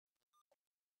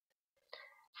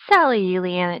Sally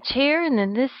Leanich here, and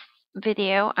in this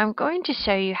video I'm going to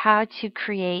show you how to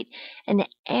create an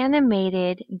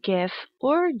animated GIF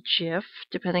or GIF,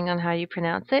 depending on how you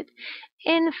pronounce it,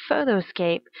 in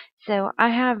Photoscape. So I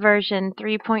have version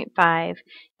 3.5,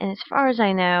 and as far as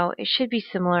I know, it should be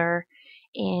similar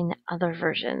in other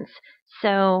versions.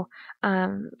 So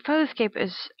Photoscape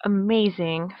is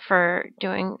amazing for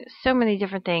doing so many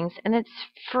different things, and it's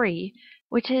free,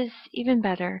 which is even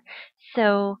better.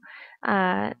 So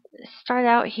uh, start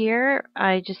out here,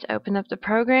 I just open up the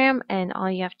program, and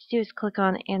all you have to do is click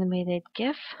on Animated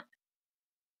GIF,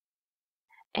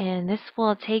 and this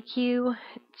will take you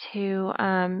to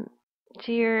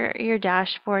your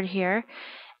dashboard here,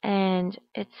 and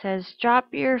it says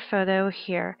drop your photo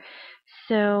here.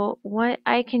 So what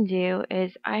I can do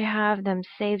is I have them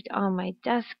saved on my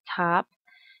desktop.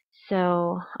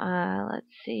 So let's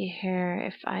see here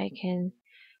if I can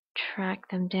track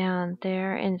them down.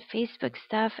 They're in Facebook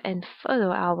stuff and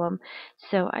photo album.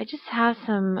 So I just have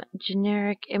some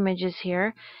generic images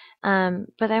here,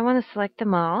 but I want to select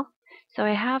them all. So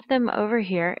I have them over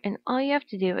here, and all you have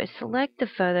to do is select the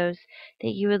photos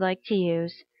that you would like to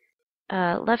use,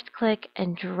 left click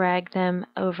and drag them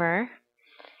over,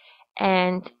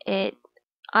 and it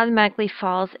automatically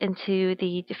falls into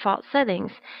the default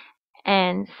settings.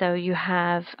 And so you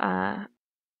have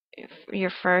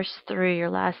your first through your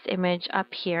last image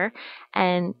up here,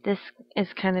 and this is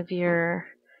kind of your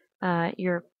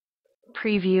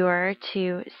previewer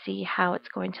to see how it's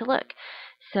going to look.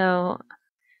 So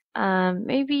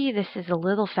maybe this is a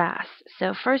little fast.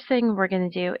 So first thing we're going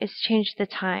to do is change the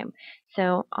time.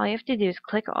 So all you have to do is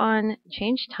click on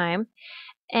change time,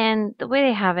 and the way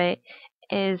they have it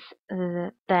is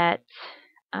that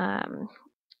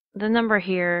the number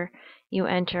here you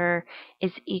enter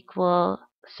is equal,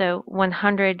 so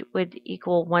 100 would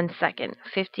equal 1 second,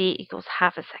 50 equals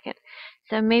half a second.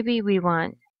 So maybe we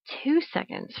want 2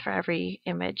 seconds for every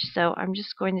image. So I'm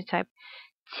just going to type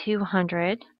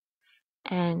 200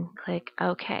 and click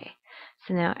OK.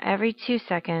 So now every 2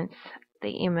 seconds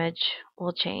the image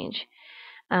will change.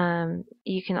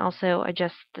 You can also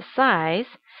adjust the size.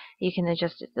 You can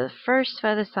adjust it to the first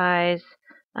photo size,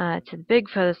 to the big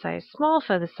photo size, small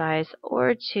photo size,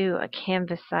 or to a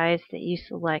canvas size that you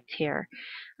select here.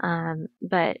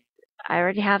 But I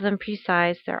already have them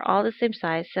pre-sized. They're all the same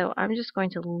size, so I'm just going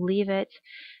to leave it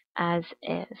as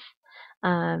is.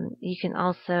 You can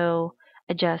also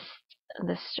adjust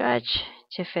the stretch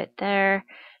to fit there,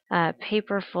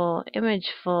 paper full,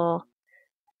 image full.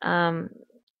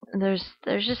 There's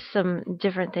just some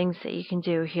different things that you can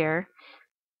do here.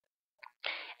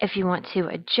 If you want to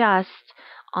adjust,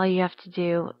 all you have to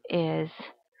do is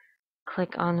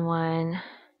click on one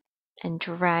and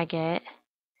drag it.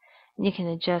 And you can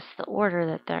adjust the order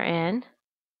that they're in.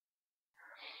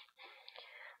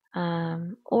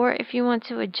 Or if you want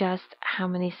to adjust how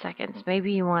many seconds,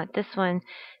 maybe you want this one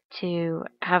to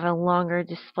have a longer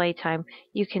display time,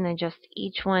 you can adjust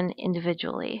each one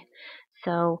individually.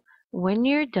 So when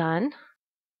you're done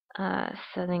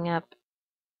setting up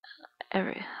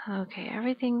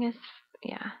everything is,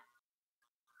 yeah.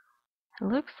 It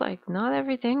looks like not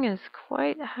everything is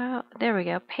quite how, there we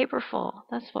go, paper full.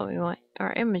 That's what we want,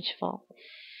 or image full.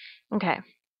 Okay,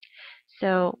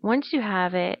 so once you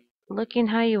have it looking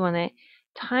how you want it,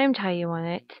 timed how you want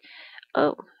it,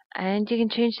 oh, and you can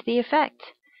change the effect.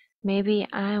 Maybe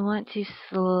I want to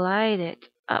slide it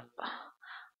up,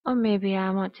 or maybe I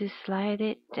want to slide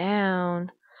it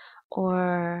down,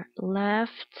 or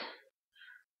left,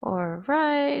 or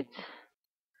right,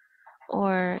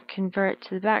 or convert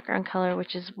to the background color,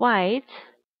 which is white,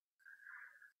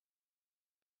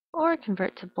 or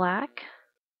convert to black,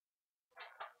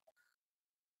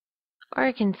 or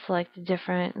I can select a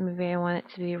different, maybe I want it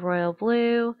to be royal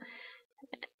blue,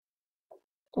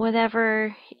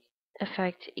 whatever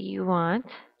effect you want.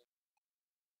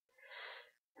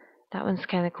 That one's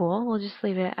kind of cool. We'll just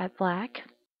leave it at black.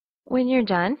 When you're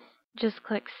done, just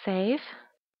click save.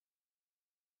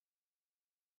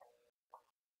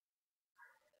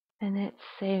 And it's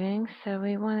saving, so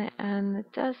we want it on the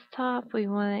desktop, we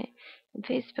want it in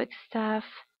Facebook stuff,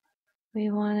 we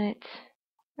want it,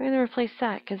 we're going to replace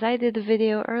that because I did the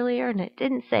video earlier and it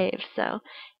didn't save, so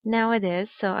now it is.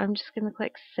 So I'm just going to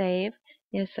click save.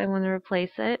 Yes, I want to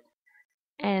replace it,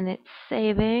 and it's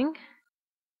saving.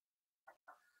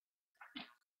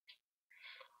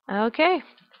 Okay,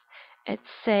 it's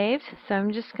saved, so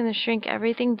I'm just going to shrink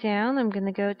everything down. I'm going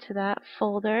to go to that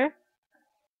folder.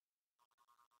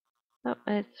 Oh,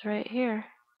 it's right here.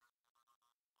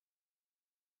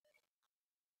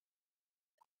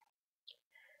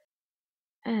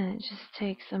 And it just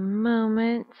takes a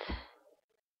moment.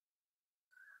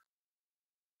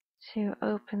 to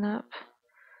open up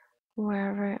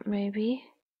wherever it may be.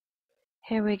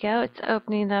 Here we go. It's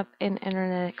opening up in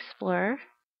Internet Explorer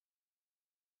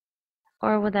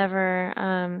or whatever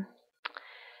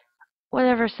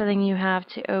setting you have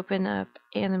to open up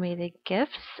animated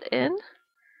GIFs in.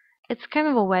 It's kind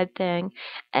of a web thing.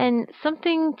 And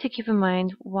something to keep in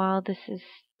mind while this is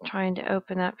trying to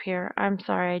open up here. I'm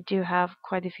sorry, I do have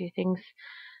quite a few things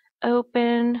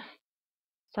open.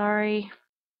 Sorry.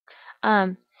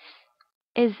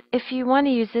 Is if you want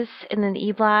to use this in an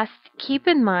e-blast, keep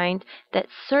in mind that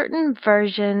certain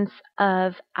versions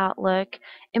of Outlook,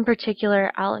 in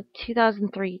particular Outlook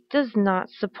 2003, does not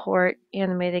support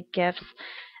animated GIFs.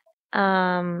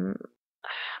 I've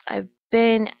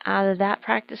been out of that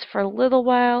practice for a little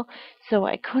while, so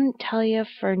I couldn't tell you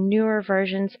for newer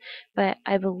versions, but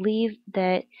I believe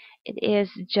that it is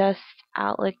just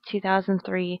Outlook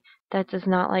 2003 that does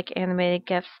not like animated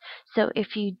GIFs. So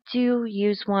if you do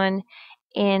use one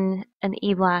in an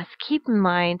e-blast, keep in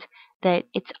mind that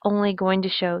it's only going to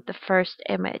show the first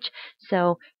image.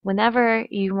 So whenever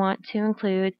you want to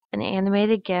include an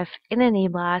animated GIF in an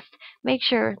e-blast, make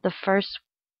sure the first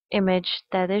image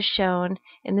that is shown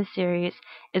in the series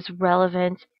is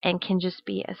relevant and can just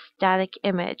be a static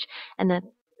image, and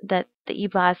that the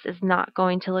e-blast is not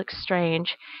going to look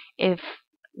strange if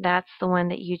that's the one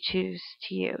that you choose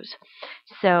to use.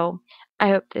 So I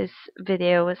hope this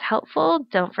video was helpful.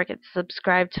 Don't forget to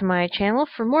subscribe to my channel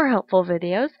for more helpful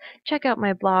videos. Check out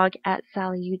my blog at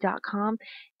sallyu.com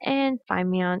and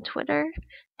find me on Twitter.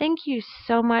 Thank you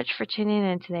so much for tuning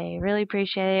in today. I really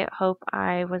appreciate it. Hope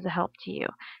I was a help to you.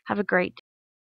 Have a great day.